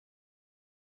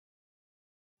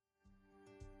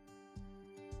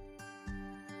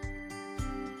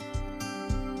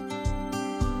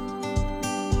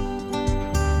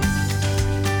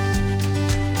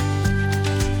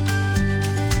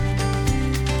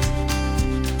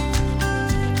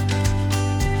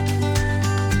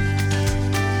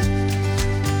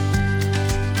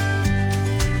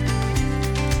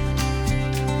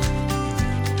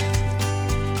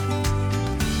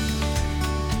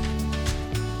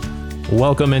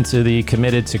Welcome into the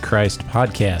Committed to Christ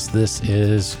podcast. This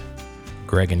is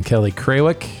Greg and Kelly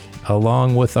Krawick,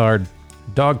 along with our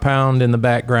dog pound in the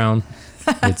background.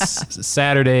 It's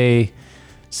Saturday,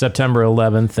 September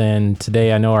 11th, and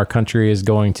today I know our country is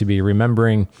going to be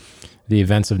remembering the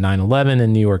events of 9/11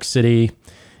 in New York City.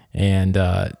 And,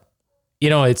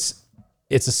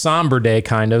 it's a somber day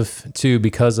kind of, too,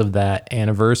 because of that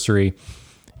anniversary.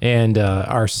 And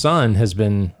our son has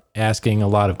been asking a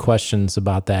lot of questions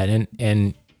about that.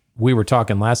 And we were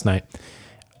talking last night.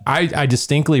 I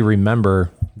distinctly remember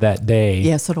that day.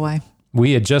 Yeah, so do I.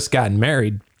 We had just gotten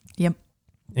married. Yep.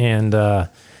 And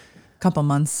couple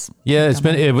months. Yeah,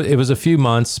 it was a few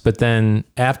months, but then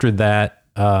after that,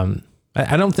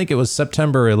 I don't think it was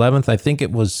September 11th. I think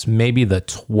it was maybe the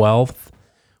 12th,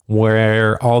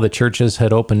 where all the churches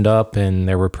had opened up and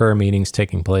there were prayer meetings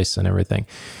taking place and everything.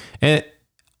 And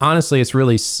honestly, it's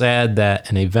really sad that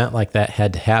an event like that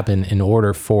had to happen in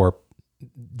order for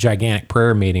gigantic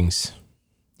prayer meetings.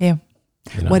 Yeah.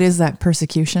 What is that,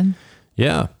 persecution?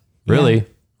 Yeah, really.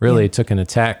 It took an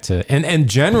attack to, and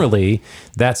generally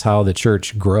that's how the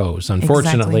church grows.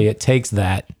 Unfortunately, It takes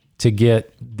that to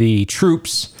get the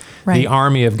troops, the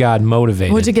army of God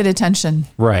motivated. Well, to get attention.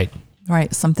 Right.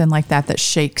 Something like that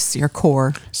shakes your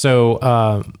core. So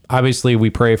obviously we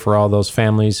pray for all those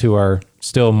families who are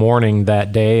still mourning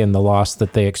that day and the loss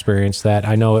that they experienced. That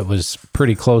I know it was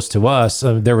pretty close to us.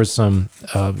 There was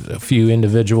a few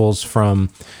individuals from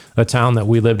a town that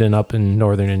we lived in up in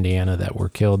northern Indiana that were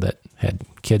killed that had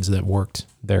kids that worked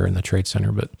there in the Trade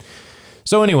Center. But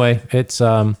so anyway, it's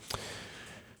a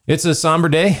somber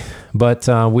day,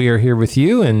 but we are here with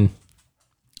you and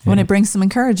want to bring some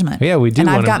encouragement. Yeah, we do. And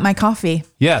I've got my coffee.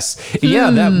 Yes. Yeah,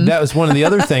 that was one of the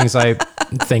other things. I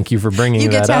thank you for bringing that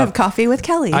up. You get to have coffee with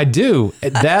Kelly. I do.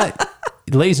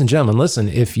 Ladies and gentlemen, listen,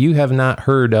 if you have not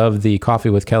heard of the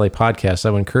Coffee with Kelly podcast, I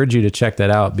would encourage you to check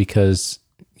that out because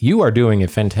you are doing a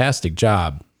fantastic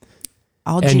job.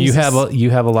 And you have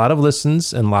a lot of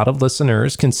listens and a lot of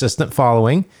listeners, consistent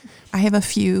following. I have a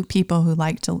few people who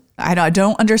like to, I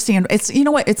don't understand. It's, you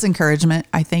know what? It's encouragement.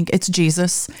 I think it's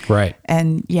Jesus. Right.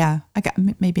 And yeah, I got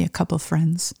maybe a couple of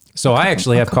friends. So I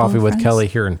actually have coffee with Kelly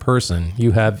here in person.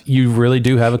 You really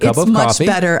do have a cup of coffee. It's much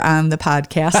better on the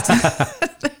podcast.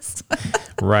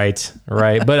 Right.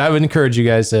 But I would encourage you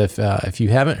guys, if you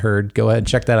haven't heard, go ahead and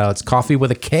check that out. It's Coffee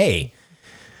with a K.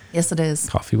 Yes, it is.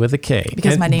 Coffee with a K.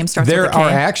 Because my name starts with a K. There are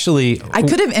actually... I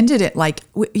could have ended it like,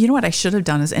 you know what I should have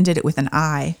done is ended it with an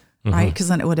I. Right? Because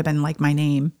then it would have been like my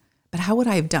name. But how would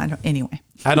I have done? Anyway.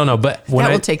 I don't know, but that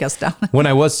will take us down. When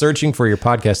I was searching for your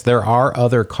podcast, there are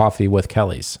other Coffee with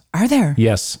Kellys. Are there?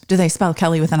 Yes. Do they spell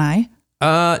Kelly with an I?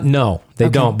 No, they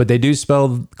don't, but they do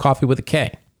spell coffee with a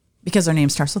K. Because their name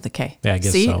starts with a K. Yeah, I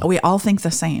guess so. See? We all think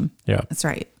the same. Yeah. That's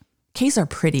right. K's are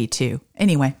pretty too.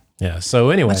 Anyway. Yeah.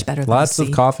 So anyway, much better than lots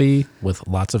of coffee with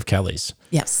lots of Kellys.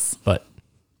 Yes. But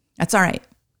that's all right.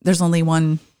 There's only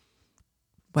one.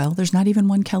 Well, there's not even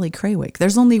one Kelly Krawick.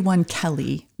 There's only one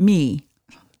Kelly, me,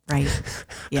 right?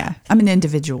 Yeah, I'm an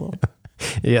individual.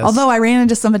 Yes. Although I ran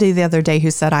into somebody the other day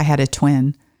who said I had a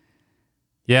twin.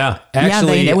 Yeah,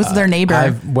 actually, it was their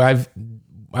neighbor.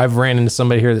 I've ran into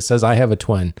somebody here that says I have a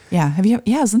twin. Yeah, have you?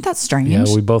 Yeah, isn't that strange? Yeah,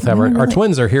 we both have our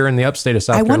twins are here in the upstate of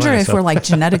South Carolina. I wonder if we're like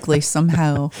genetically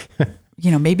somehow,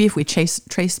 maybe if we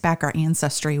trace back our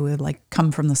ancestry, we would like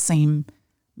come from the same.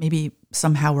 Maybe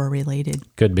somehow we're related.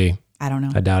 Could be. I don't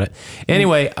know. I doubt it.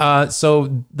 Anyway,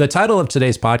 so the title of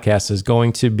today's podcast is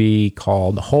going to be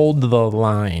called Hold the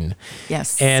Line.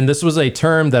 Yes. And this was a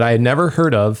term that I had never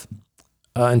heard of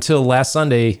until last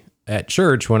Sunday at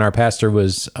church when our pastor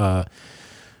was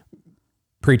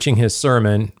preaching his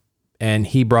sermon and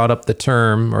he brought up the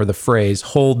term or the phrase,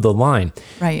 hold the line.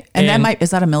 Right. And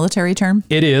is that a military term?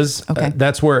 It is. Okay.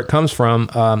 That's where it comes from.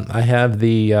 I have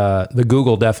the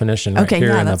Google definition right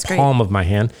here in the palm of my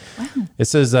hand. Wow. It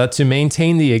says to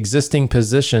maintain the existing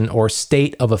position or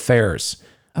state of affairs.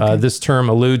 Okay. This term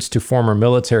alludes to former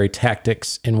military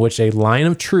tactics in which a line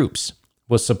of troops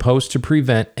was supposed to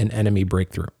prevent an enemy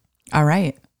breakthrough. All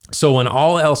right. So when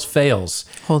all else fails,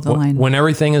 hold the line. When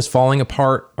everything is falling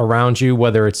apart around you,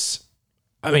 whether it's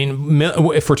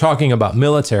if we're talking about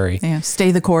military, stay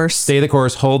the course. Stay the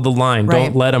course, hold the line. Right.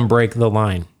 Don't let them break the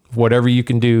line. Whatever you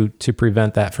can do to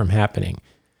prevent that from happening.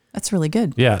 That's really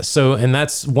good. Yeah. So, and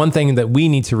that's one thing that we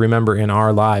need to remember in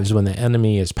our lives when the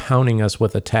enemy is pounding us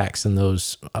with attacks and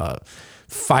those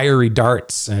fiery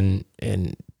darts and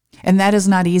that is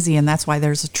not easy. And that's why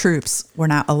there's troops. We're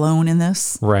not alone in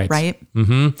this. Right. Right.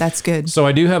 Mm-hmm. That's good. So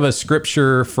I do have a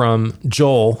scripture from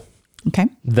Joel. Okay.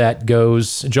 That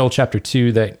goes, Joel chapter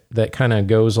 2, that kind of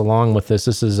goes along with this.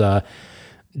 This is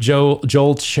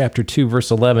Joel chapter 2,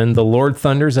 verse 11, the Lord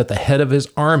thunders at the head of his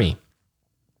army.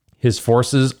 His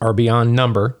forces are beyond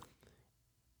number,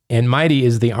 and mighty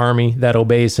is the army that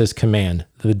obeys his command.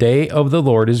 The day of the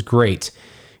Lord is great.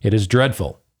 It is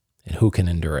dreadful, and who can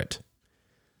endure it?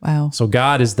 Wow. So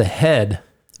God is the head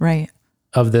Right.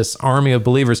 of this army of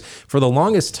believers. For the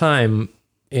longest time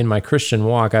in my Christian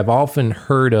walk, I've often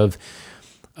heard of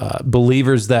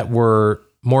believers that were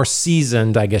more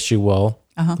seasoned, I guess you will,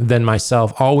 than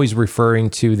myself, always referring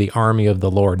to the army of the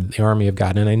Lord, the army of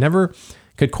God. And I never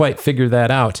could quite figure that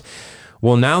out.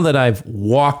 Well, now that I've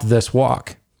walked this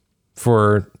walk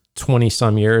for 20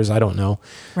 some years, I don't know.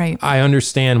 Right. I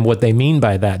understand what they mean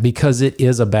by that, because it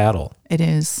is a battle, It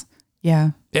is.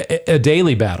 Yeah. a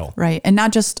daily battle. Right. And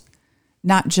not just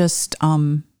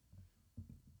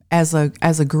as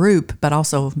a group, but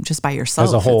also just by yourself.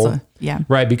 As a whole. Yeah.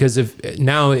 Right. Because if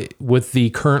now with the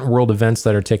current world events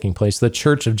that are taking place, the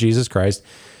Church of Jesus Christ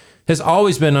has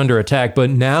always been under attack, but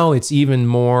now it's even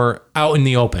more out in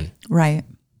the open. Right.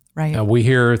 Right. We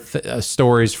hear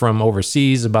stories from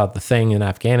overseas about the thing in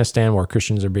Afghanistan where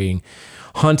Christians are being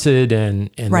hunted and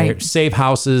Right. they're safe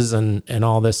houses and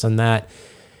all this and that.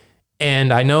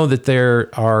 And I know that there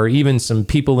are even some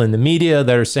people in the media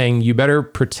that are saying you better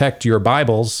protect your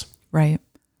Bibles Right.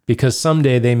 because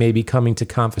someday they may be coming to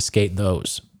confiscate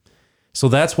those. So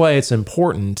that's why it's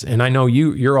important. And I know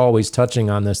you're always touching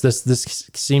on this. This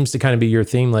seems to kind of be your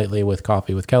theme lately with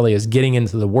Coffee with Kelly, is getting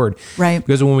into the Word. Right.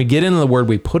 Because when we get into the Word,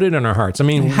 we put it in our hearts. I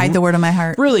mean, Hide the word in my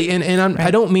heart. really, and I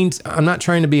don't mean, I'm not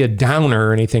trying to be a downer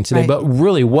or anything today, Right. but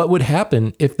really what would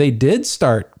happen if they did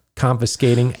start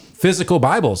confiscating physical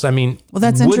Bibles? I mean, Well,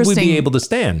 that's would we interesting. be able to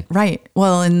stand? Right.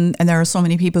 Well, and there are so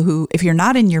many people who, if you're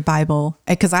not in your Bible,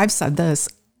 because I've said this,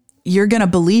 you're going to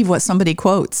believe what somebody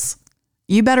quotes.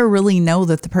 You better really know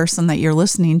that the person that you're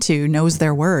listening to knows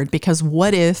their word, because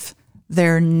what if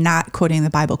they're not quoting the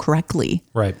Bible correctly?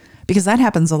 Right. Because that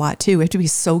happens a lot too. We have to be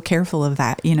so careful of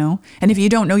that, you know? And if you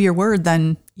don't know your word,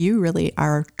 then you really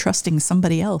are trusting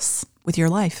somebody else with your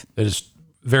life. It is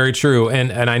very true.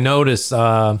 And I notice,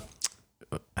 I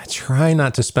try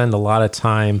not to spend a lot of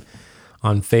time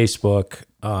on Facebook.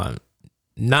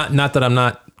 Not that I'm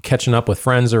not catching up with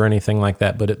friends or anything like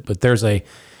that, but there's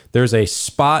a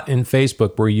spot in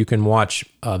Facebook where you can watch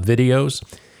videos.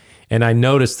 And I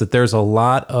noticed that there's a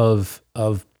lot of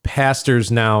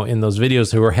pastors now in those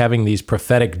videos who are having these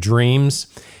prophetic dreams.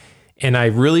 And I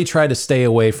really try to stay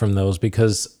away from those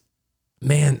because,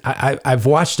 man, I've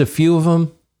watched a few of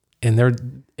them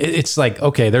and it's like,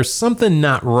 okay, there's something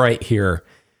not right here,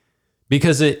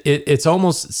 because it's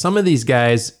almost, some of these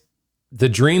guys, the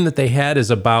dream that they had is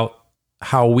about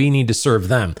how we need to serve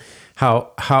them.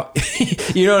 How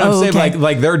you know what I'm saying? Okay.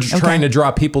 Like they're just trying to draw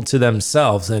people to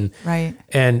themselves, and Right.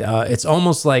 And it's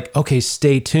almost like, okay,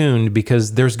 stay tuned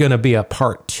because there's going to be a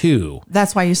part 2.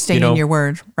 That's why you stay You know? in your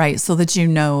word, right? So that you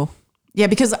know. Yeah,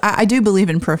 because I do believe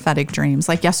in prophetic dreams.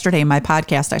 Like yesterday in my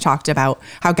podcast, I talked about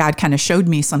how God kind of showed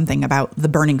me something about the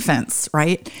burning fence,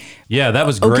 right? Yeah, that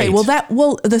was great. Okay,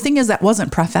 well, the thing is that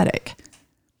wasn't prophetic.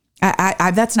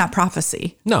 That's not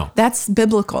prophecy. No. That's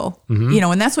biblical. You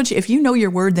know, and that's what if you know your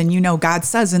word, then you know God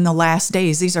says in the last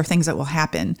days, these are things that will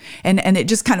happen. And it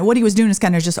just kind of, what he was doing is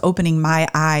kind of just opening my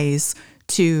eyes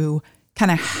to kind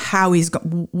of how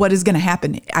what is going to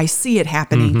happen. I see it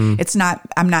happening. It's not,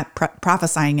 I'm not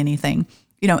prophesying anything,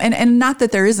 you know, and not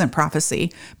that there isn't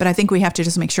prophecy, but I think we have to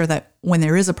just make sure that when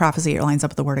there is a prophecy, it lines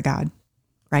up with the word of God.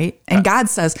 Right. And God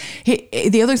says,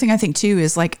 the other thing I think too,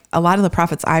 is like a lot of the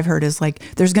prophets I've heard is like,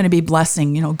 there's going to be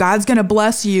blessing, you know, God's going to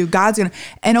bless you.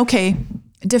 And okay,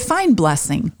 define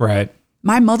blessing. Right.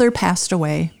 My mother passed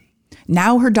away.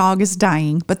 Now her dog is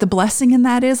dying, but the blessing in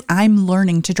that is I'm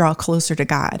learning to draw closer to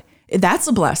God. That's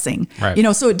a blessing. Right. You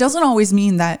know, so it doesn't always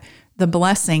mean that the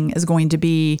blessing is going to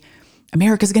be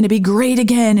America's going to be great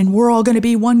again and we're all going to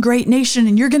be one great nation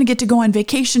and you're going to get to go on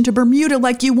vacation to Bermuda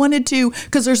like you wanted to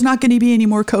because there's not going to be any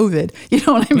more COVID. You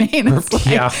know what I mean? It's like,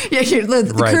 Yeah.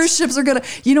 The Right. cruise ships are going to,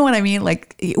 you know what I mean?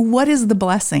 Like, what is the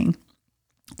blessing?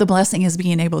 The blessing is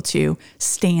being able to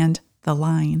stand the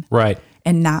line. Right.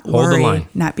 And not Hold the worry, line.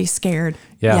 not be scared.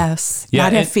 Yeah. Yes. Yeah,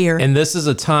 Not have fear. And this is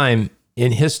a time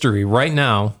in history right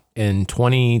now in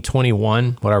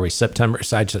 2021. What are we? September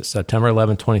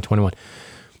 11, 2021.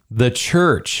 The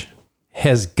church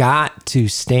has got to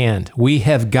stand. We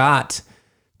have got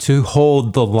to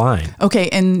hold the line. Okay.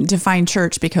 And define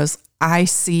church, because I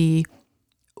see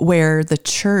where the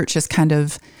church is kind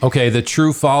of, Okay. The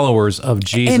true followers of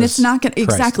Jesus. and it's not going to,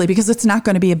 exactly, because it's not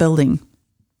going to be a building.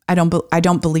 I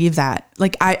don't believe that.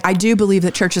 Like I do believe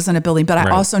that church is in a building, but I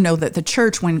Right. also know that the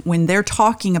church, when they're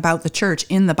talking about the church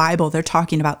in the Bible, they're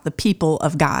talking about the people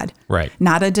of God, Right.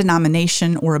 not a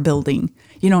denomination or a building.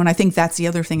 And I think that's the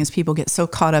other thing is people get so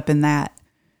caught up in that.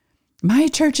 My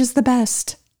church is the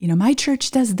best. My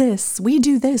church does this. We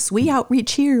do this. We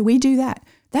outreach here. We do that.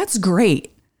 That's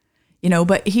great.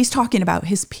 But he's talking about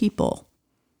his people,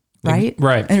 right?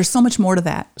 Right. And there's so much more to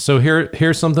that. So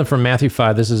here's something from Matthew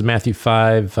 5. This is Matthew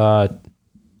 5,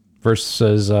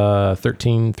 verses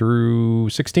 13 through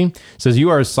 16. It says, "You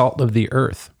are salt of the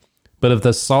earth, but if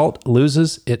the salt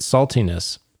loses its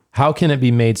saltiness, how can it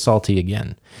be made salty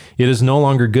again? It is no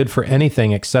longer good for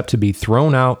anything except to be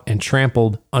thrown out and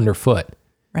trampled underfoot."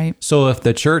 Right. So if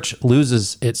the church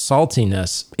loses its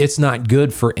saltiness, it's not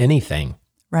good for anything.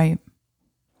 Right.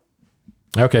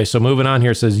 Okay, so moving on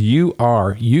here, it says,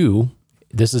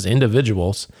 this is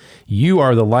individuals, "You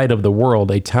are the light of the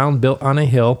world. A town built on a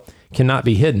hill cannot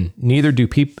be hidden. Neither do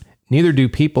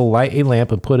people light a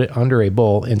lamp and put it under a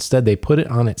bowl. Instead, they put it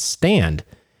on its stand.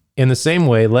 In the same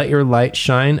way, let your light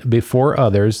shine before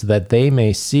others, that they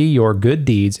may see your good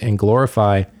deeds and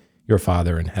glorify your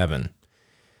Father in heaven."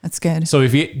 That's good. So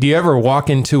do you ever walk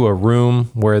into a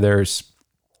room where there's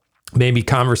maybe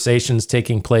conversations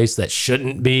taking place that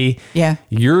shouldn't be? Yeah.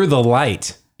 You're the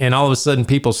light. And all of a sudden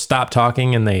people stop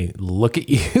talking and they look at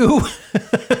you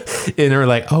and they're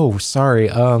like, "Oh,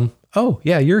 sorry. Oh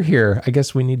yeah, you're here. I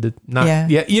guess we need to not."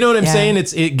 Yeah. You know what I'm Yeah. saying?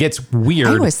 It gets weird.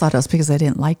 I always thought it was because they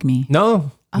didn't like me.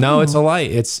 No, it's a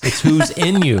light. It's who's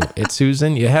in you. It's who's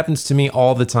in you. It happens to me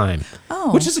all the time.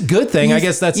 Oh. Which is a good thing. I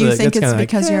guess that's you a, think that's it's kinda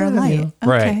because you're a light. Okay.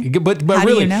 Right. But How do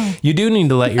really, you know? you do need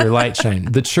to let your light shine.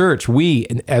 The church, we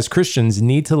as Christians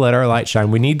need to let our light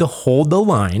shine. We need to hold the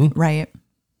line Right.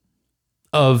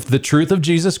 of the truth of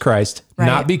Jesus Christ, Right.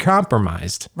 not be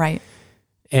compromised, Right.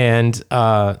 and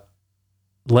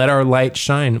let our light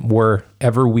shine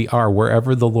wherever we are,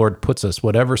 wherever the Lord puts us,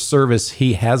 whatever service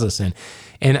he has us in.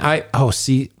 And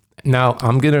now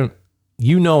I'm going to,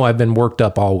 I've been worked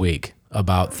up all week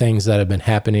about things that have been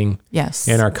happening Yes.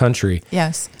 in our country.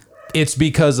 Yes. It's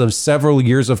because of several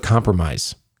years of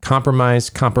compromise in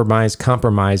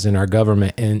our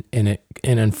government.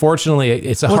 And unfortunately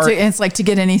it's a hard, It's like to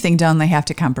get anything done, they have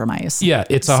to compromise. yeah,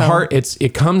 it's a So- hard,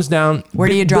 it comes down. Where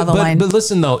do you draw the line? But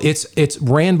listen though, it's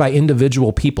ran by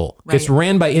individual people. Right. It's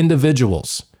ran by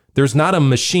individuals. There's not a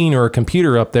machine or a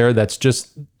computer up there that's just,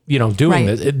 doing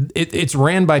Right. this. It's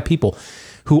ran by people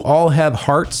who all have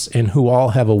hearts and who all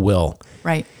have a will.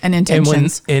 Right. And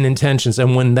intentions. And intentions.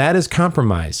 And when that is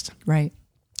compromised, Right.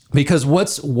 because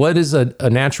what is a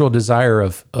natural desire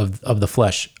of the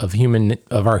flesh, of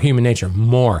our human nature?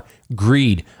 More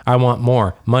greed. I want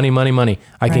more money.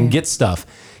 I can Right. get stuff.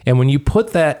 And when you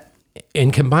put that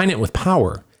and combine it with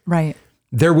power, Right.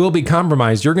 there will be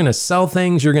compromise. You're going to sell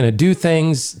things. You're going to do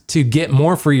things to get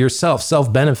more for yourself,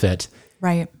 self-benefit.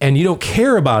 Right. And you don't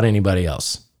care about anybody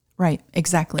else, Right.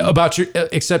 Exactly.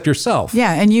 except yourself.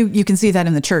 Yeah. And you can see that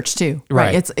in the church too.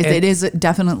 Right. It is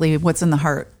definitely what's in the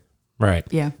heart. Right.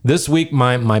 Yeah. This week,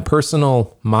 my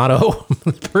personal motto,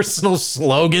 personal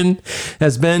slogan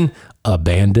has been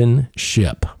abandon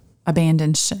ship.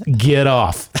 Abandoned ship. Get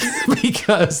off.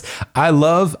 Because I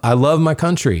love my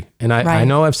country. And I Right.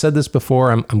 know I've said this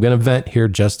before. I'm going to vent here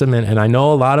just a minute. And I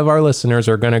know a lot of our listeners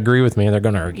are going to agree with me. And they're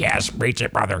going to, yes, preach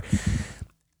it, brother.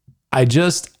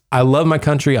 I love my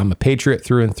country. I'm a patriot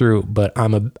through and through, but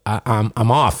I'm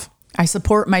off. I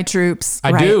support my troops.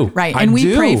 I right, do. Right. I And we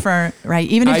do. pray for, right.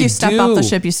 Even if I you step off the do.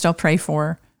 ship, you still pray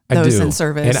for I those do. in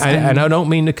service. And I don't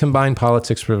mean to combine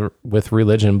politics with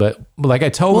religion, but like I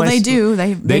told well, my they do.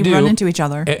 They do. run into each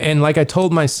other. And like I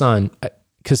told my son,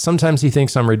 because sometimes he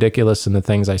thinks I'm ridiculous in the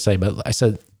things I say, but I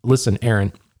said, listen,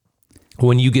 Aaron,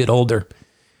 when you get older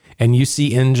and you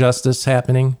see injustice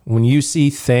happening, when you see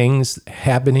things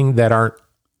happening that aren't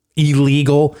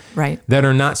illegal, Right. that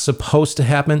are not supposed to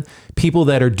happen, people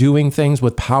that are doing things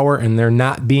with power and they're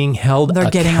not being held They're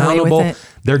getting away with accountable, it.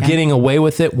 they're Yeah. getting away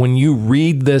with it. When you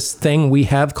read this thing we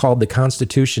have called the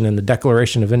Constitution and the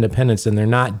Declaration of Independence, and they're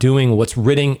not doing what's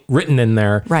written in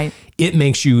there, Right. it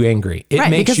makes you angry. It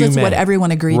Right. makes Because you it's mad. what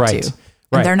everyone agreed Right. to. And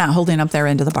Right. they're not holding up their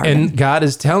end of the bargain. And God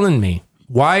is telling me,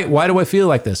 why do I feel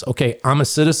like this? Okay, I'm a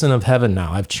citizen of heaven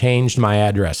now. I've changed my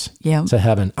address Yeah. to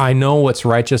heaven. I know what's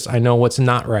righteous. I know what's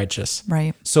not righteous.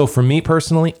 Right. So for me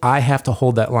personally, I have to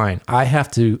hold that line. I have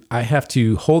to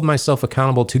hold myself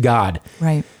accountable to God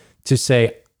Right. to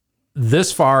say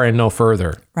this far and no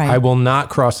further. Right. I will not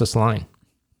cross this line.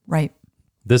 Right.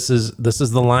 This is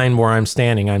the line where I'm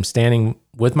standing. I'm standing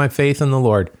with my faith in the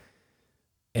Lord,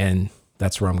 and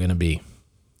that's where I'm going to be.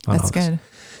 on That's August. good.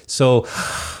 So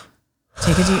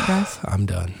Take a deep breath. I'm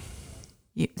done.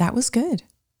 That was good.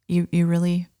 You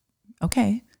really,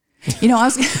 okay. You know, I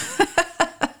was,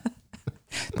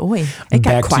 boy, it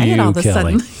got quiet all of a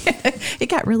sudden. It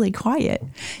got really quiet.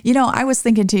 You know, I was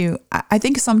thinking too, I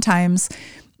think sometimes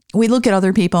we look at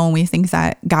other people and we think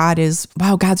that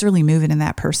God's really moving in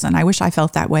that person. I wish I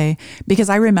felt that way, because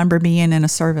I remember being in a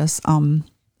service a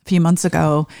few months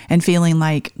ago and feeling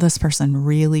like this person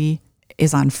really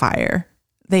is on fire.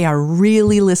 They are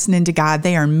really listening to God.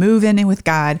 They are moving in with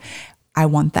God. I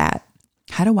want that.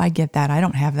 How do I get that? I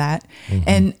don't have that. Mm-hmm.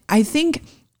 And I think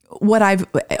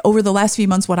over the last few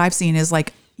months, what I've seen is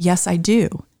like, yes, I do.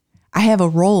 I have a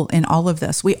role in all of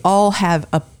this. We all have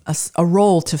a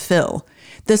role to fill.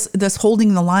 This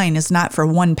holding the line is not for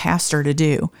one pastor to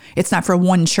do. It's not for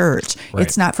one church. Right.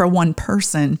 It's not for one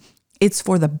person. It's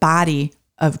for the body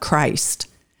of Christ.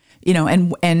 You know,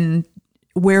 and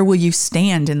where will you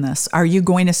stand in this? Are you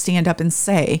going to stand up and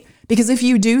say, because if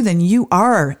you do, then you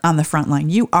are on the front line.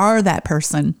 You are that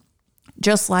person,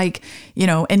 just like, you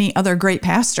know, any other great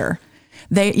pastor.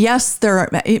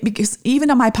 Because even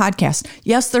on my podcast,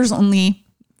 yes, there's only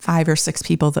 5 or 6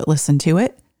 people that listen to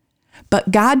it,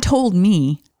 but God told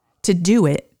me to do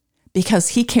it because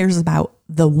he cares about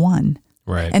the one.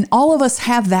 Right. And all of us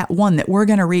have that one that we're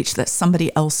going to reach that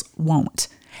somebody else won't.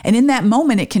 And in that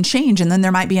moment, it can change. And then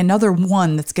there might be another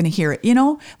one that's going to hear it. You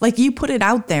know, like you put it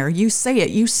out there, you say it,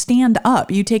 you stand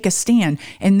up, you take a stand.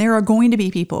 And there are going to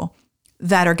be people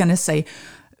that are going to say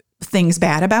things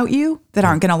bad about you that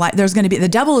aren't going to like. There's going to be, the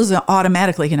devil is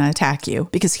automatically going to attack you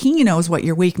because he knows what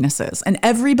your weakness is. And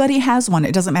everybody has one.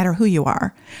 It doesn't matter who you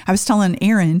are. I was telling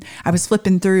Aaron, I was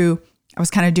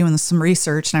kind of doing some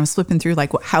research, and I was flipping through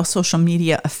like how social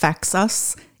media affects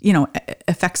us, you know,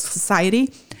 affects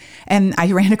society. And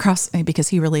I ran across, because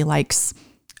he really likes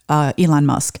Elon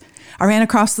Musk, I ran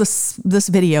across this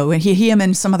video, and him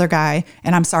and some other guy,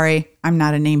 and I'm sorry, I'm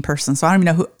not a name person, so I don't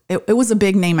even know who, it was a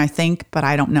big name, I think, but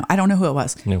I don't know who it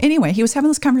was. No. Anyway, he was having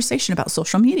this conversation about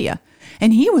social media,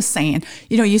 and he was saying,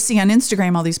 you know, you see on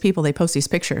Instagram all these people, they post these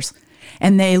pictures,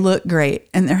 and they look great,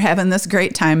 and they're having this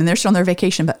great time, and they're showing their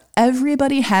vacation, but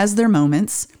everybody has their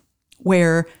moments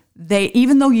where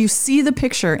even though you see the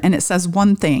picture and it says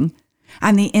one thing,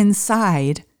 on the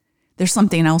inside, there's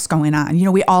something else going on. You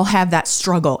know, we all have that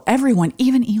struggle. Everyone,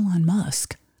 even Elon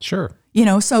Musk. Sure. You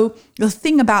know, so the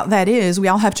thing about that is we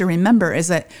all have to remember is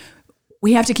that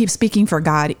we have to keep speaking for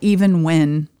God even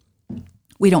when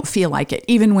we don't feel like it,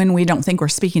 even when we don't think we're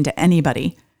speaking to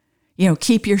anybody. You know,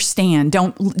 keep your stand.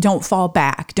 Don't fall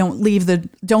back. Don't leave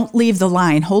the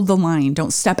line. Hold the line.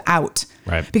 Don't step out.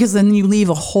 Right. Because then you leave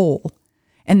a hole.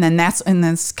 And then that's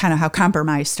kind of how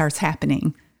compromise starts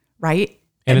happening. Right.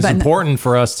 And it's important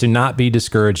for us to not be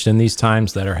discouraged in these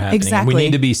times that are happening. Exactly. We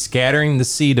need to be scattering the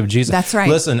seed of Jesus. That's right.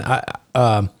 Listen,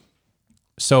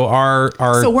 so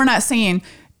we're not saying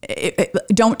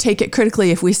don't take it critically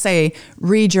if we say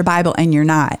read your Bible and you're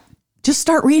not. Just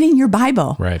start reading your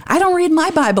Bible. Right. I don't read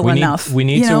my Bible enough. We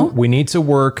need to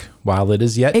work while it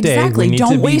is yet day. Exactly.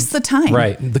 Don't waste the time.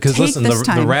 Right. Because listen,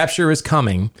 the rapture is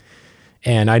coming.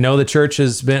 And I know the church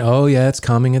has been, oh yeah, it's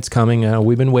coming.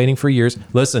 We've been waiting for years.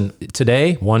 Listen,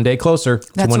 today, one day closer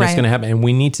to when it's going to happen. And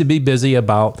we need to be busy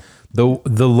about the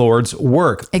Lord's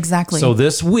work. Exactly. So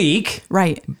this week,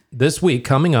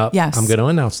 coming up, yes. I'm going to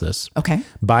announce this. Okay.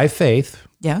 By faith,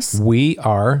 yes, we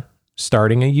are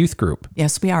starting a youth group.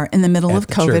 Yes, we are. In the middle of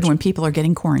COVID when people are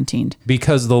getting quarantined.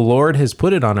 Because the Lord has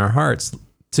put it on our hearts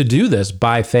to do this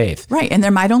by faith. Right. And there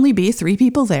might only be 3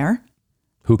 people there.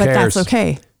 Who cares? But that's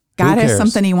okay. God has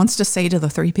something he wants to say to the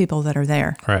 3 people that are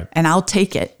there. Right. And I'll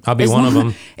take it. I'll be one of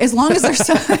them. As long as there's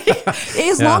somebody,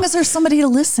 long as there's somebody to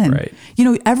listen. Right. You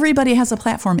know, everybody has a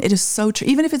platform. It is so true.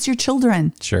 Even if it's your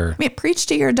children. Sure. I mean, preach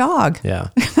to your dog. Yeah.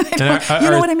 You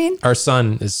know what I mean? Our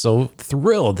son is so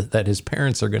thrilled that his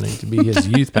parents are going to be his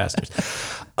youth pastors.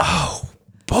 Oh,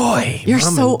 boy. You're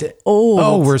so old.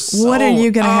 Oh, we're so... What are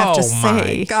you going to have to say? Oh,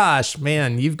 my gosh,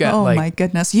 man. You've got Oh, my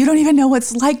goodness. You don't even know what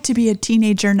it's like to be a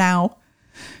teenager now.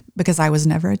 Because I was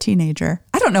never a teenager.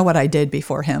 I don't know what I did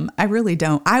before him. I really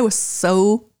don't. I was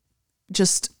so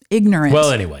just ignorant.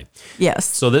 Well, anyway. Yes.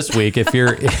 So this week, if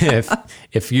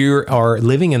you are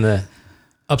living in the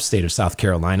upstate of South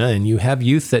Carolina and you have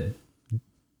youth that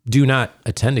do not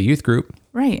attend a youth group,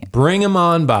 right, bring them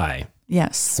on by.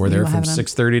 Yes. We're there from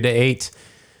 6:30 to 8.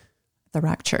 The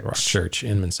Rock Church. Rock Church,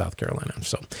 Inman, South Carolina.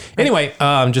 So anyway,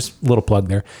 just a little plug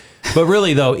there. But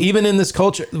really, though, even in this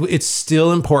culture, it's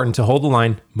still important to hold the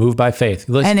line, move by faith.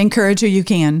 And encourage who you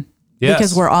can. Yes.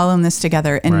 Because we're all in this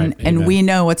together. And we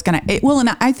know what's going to... Well,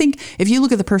 and I think if you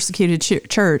look at the persecuted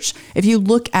church, if you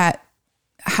look at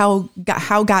how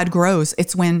God grows,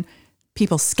 it's when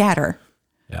people scatter.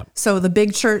 Yeah. So the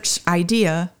big church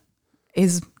idea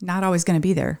is not always going to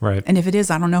be there. Right. And if it is,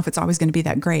 I don't know if it's always going to be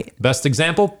that great. Best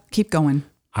example? Keep going.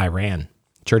 Iran.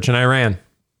 Church in Iran.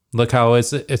 Look how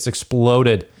it's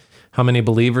exploded. How many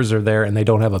believers are there and they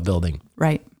don't have a building.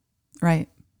 Right. Right.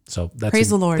 So that's Praise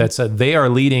the Lord. They are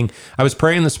leading. I was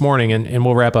praying this morning, and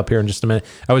we'll wrap up here in just a minute.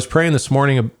 I was praying this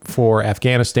morning for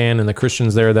Afghanistan and the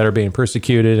Christians there that are being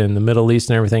persecuted in the Middle East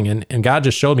and everything. And God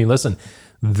just showed me, listen,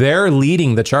 they're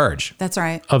leading the charge. That's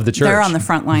right. Of the church. They're on the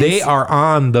front lines. They are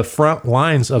on the front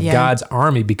lines of God's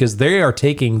army because they are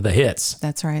taking the hits.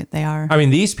 That's right. They are. I mean,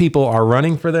 these people are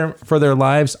running for their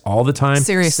lives all the time.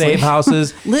 Seriously. Save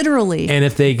houses. Literally. And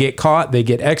if they get caught, they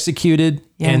get executed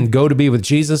and go to be with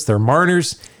Jesus. They're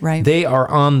martyrs. Right. They are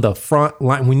on the front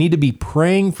line. We need to be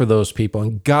praying for those people.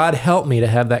 And God help me to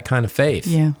have that kind of faith.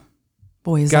 Yeah.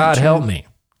 Boy, is God that true. help me.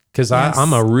 Because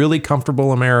I'm a really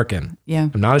comfortable American. Yeah.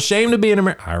 I'm not ashamed to be an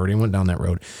American. I already went down that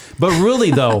road. But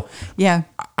really, though, yeah.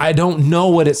 I don't know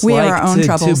what it's We like have our own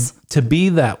troubles. to be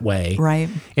that way. Right.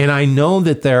 And I know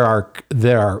that there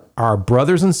are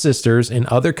brothers and sisters in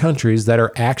other countries that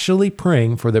are actually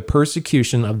praying for the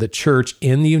persecution of the church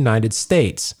in the United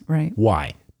States. Right.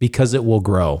 Why? Because it will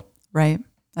grow. Right.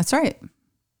 That's right.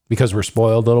 Because we're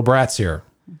spoiled little brats here.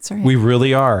 That's right. We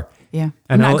really are. Yeah.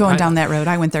 I'm not going down that road.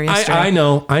 I went there yesterday. I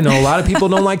know. A lot of people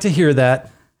don't like to hear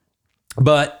that.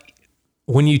 But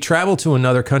when you travel to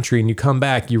another country and you come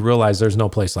back, you realize there's no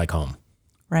place like home.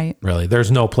 Right. Really. There's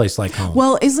no place like home.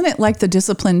 Well, isn't it like the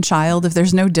disciplined child? If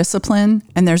there's no discipline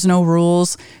and there's no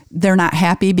rules, they're not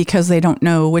happy because they don't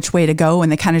know which way to go and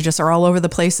they kind of just are all over the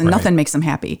place and nothing makes them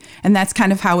happy. And that's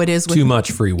kind of how it is with too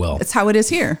much free will. It's how it is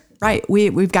here. Right.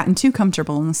 We've gotten too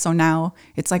comfortable. And so now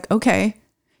it's like, okay,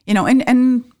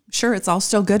 and sure, it's all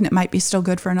still good and it might be still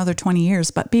good for another 20 years,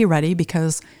 but be ready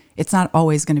because it's not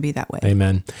always going to be that way.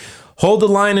 Amen. Hold the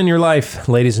line in your life,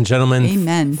 ladies and gentlemen.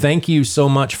 Amen. Thank you so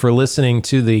much for listening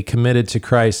to the Committed to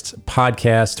Christ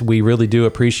podcast. We really do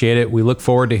appreciate it. We look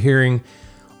forward to hearing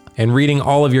and reading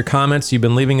all of your comments you've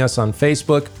been leaving us on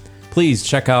Facebook. Please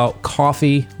check out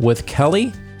Coffee with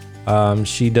Kelly.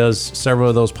 She does several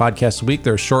of those podcasts a week.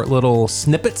 They're short little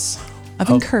snippets of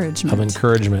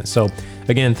encouragement. So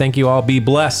again, thank you all. Be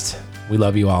blessed. We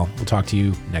love you all. We'll talk to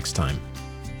you next time.